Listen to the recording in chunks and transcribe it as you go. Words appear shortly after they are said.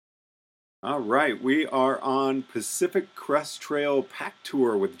All right, we are on Pacific Crest Trail Pack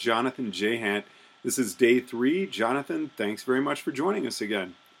Tour with Jonathan Jahant. This is day three. Jonathan, thanks very much for joining us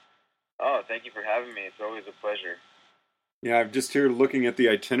again. Oh, thank you for having me. It's always a pleasure. Yeah, I'm just here looking at the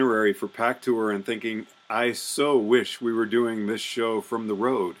itinerary for Pack Tour and thinking, I so wish we were doing this show from the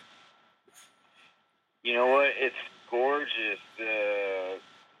road. You know what? It's gorgeous. The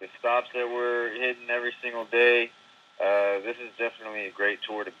stops that we're hitting every single day. This is definitely a great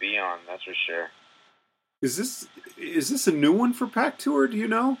tour to be on. That's for sure. Is this a new one for Pack Tour? Do you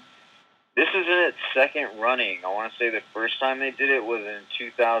know? This is in its second running. I want to say the first time they did it was in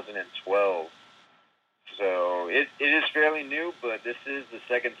 2012. So it is fairly new, but this is the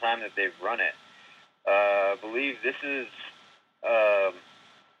second time that they've run it. I believe this is um,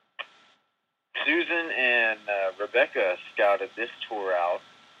 Susan and Rebecca scouted this tour out.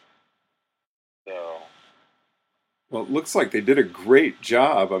 So Well, it looks like they did a great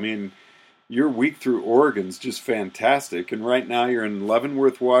job. I mean, your week through Oregon's just fantastic, and right now you're in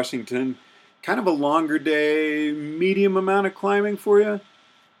Leavenworth, Washington. Kind of a longer day, medium amount of climbing for you.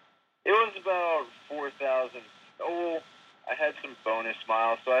 it was about 4,000. Oh, I had some bonus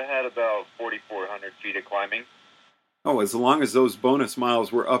miles, so I had about 4,400 feet of climbing. Oh, as long as those bonus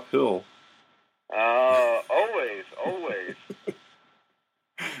miles were uphill. Always, always.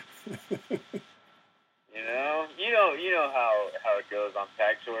 You know how it goes on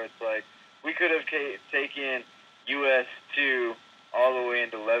Pack Tour. It's like we could have taken US two all the way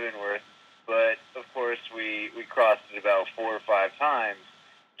into Leavenworth, but of course we crossed it about 4 or 5 times,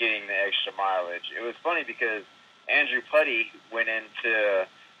 getting the extra mileage. It was funny because Andrew Putty went into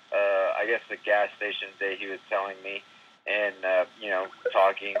I guess the gas station day. He was telling me, and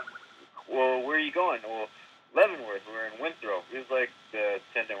talking. Well, where are you going? Well, Leavenworth. We're in Winthrop. He was like, the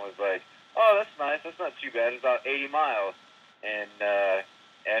attendant was like, oh, that's nice. That's not too bad. It's about 80 miles. And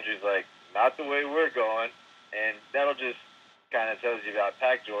Andrew's like, not the way we're going. And that'll just kind of tells you about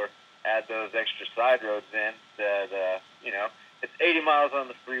Pack Tour. Add those extra side roads in that, it's 80 miles on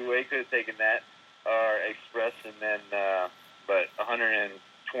the freeway. Could have taken that, or express, and then, but 120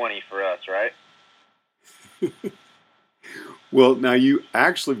 for us, right? Well, now you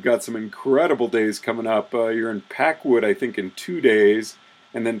actually have got some incredible days coming up. You're in Packwood, I think, in 2 days,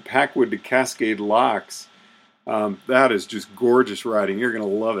 and then Packwood to Cascade Locks. That is just gorgeous riding. You're going to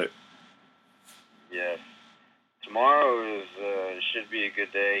love it. Yes. Tomorrow should be a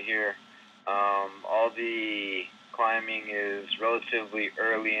good day here. All the climbing is relatively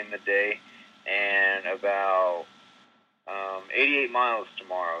early in the day, and about 88 miles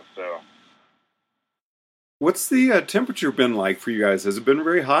tomorrow. So What's the temperature been like for you guys? Has it been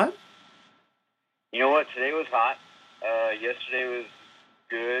very hot? you know what? Today was hot. Yesterday was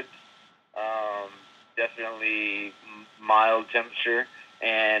good. Um, Definitely mild temperature,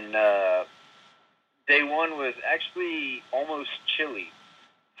 and day one was actually almost chilly.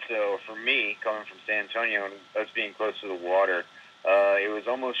 So for me, coming from San Antonio and us being close to the water, it was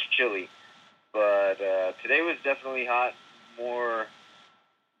almost chilly. But today was definitely hot, more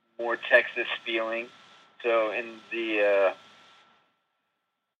more Texas feeling. So in the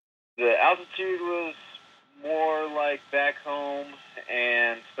altitude was more like back home,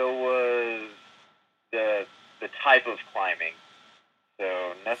 and so was the type of climbing.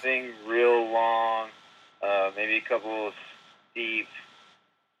 So nothing real long, maybe a couple of steep.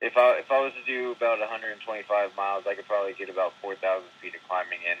 If I was to do about 125 miles, I could probably get about 4,000 feet of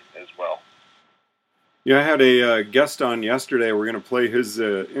climbing in as well. Yeah, I had a guest on yesterday. We're going to play his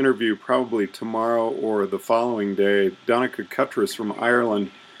interview probably tomorrow or the following day. Donica Cuttress from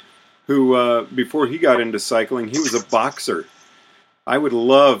Ireland, who, before he got into cycling, he was a boxer. I would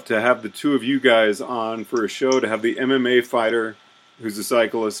love to have the two of you guys on for a show to have the MMA fighter who's a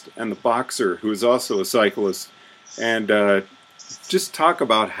cyclist and the boxer who is also a cyclist and just talk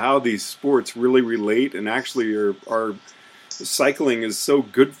about how these sports really relate and actually are cycling is so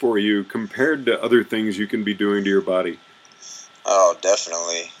good for you compared to other things you can be doing to your body. Oh,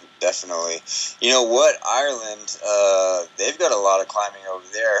 definitely, definitely. You know what? Ireland, they've got a lot of climbing over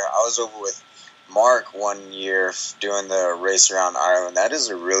there. I was over with Mark one year doing the race around Ireland. That is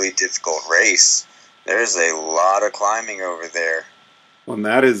a really difficult race. There's a lot of climbing over there. Well, and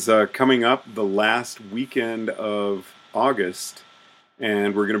that is coming up the last weekend of August,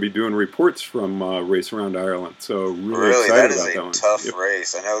 and we're going to be doing reports from Race Around Ireland. So really Really, that excited is about a that one. tough Yep.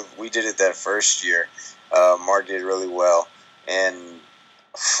 race. I know we did it that first year. Mark did really well, and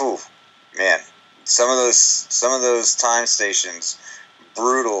whew, man, some of those time stations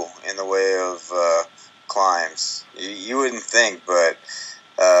brutal in the way of climbs. You wouldn't think, but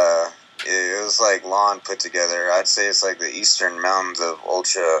it was like lawn put together. I'd say it's like the Eastern Mountains of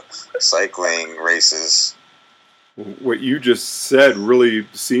ultra cycling races. What you just said really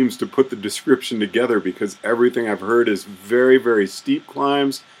seems to put the description together, because everything I've heard is very, very steep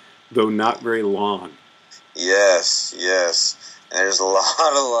climbs, though not very long. Yes. And there's a lot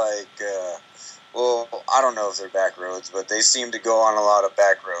of well, I don't know if they're back roads, but they seem to go on a lot of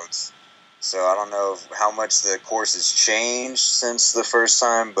back roads. So I don't know how much the course has changed since the first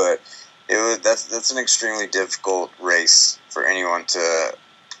time, but that's an extremely difficult race for anyone to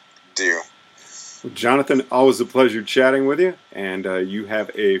do. Well, Jonathan, always a pleasure chatting with you, and you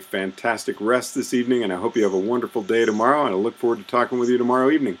have a fantastic rest this evening, and I hope you have a wonderful day tomorrow, and I look forward to talking with you tomorrow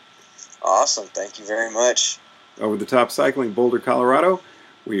evening. Awesome. Thank you very much. Over the Top Cycling, Boulder, Colorado,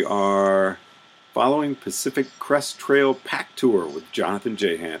 we are following Pacific Crest Trail PAC Tour with Jonathan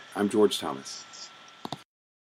Jahant. I'm George Thomas.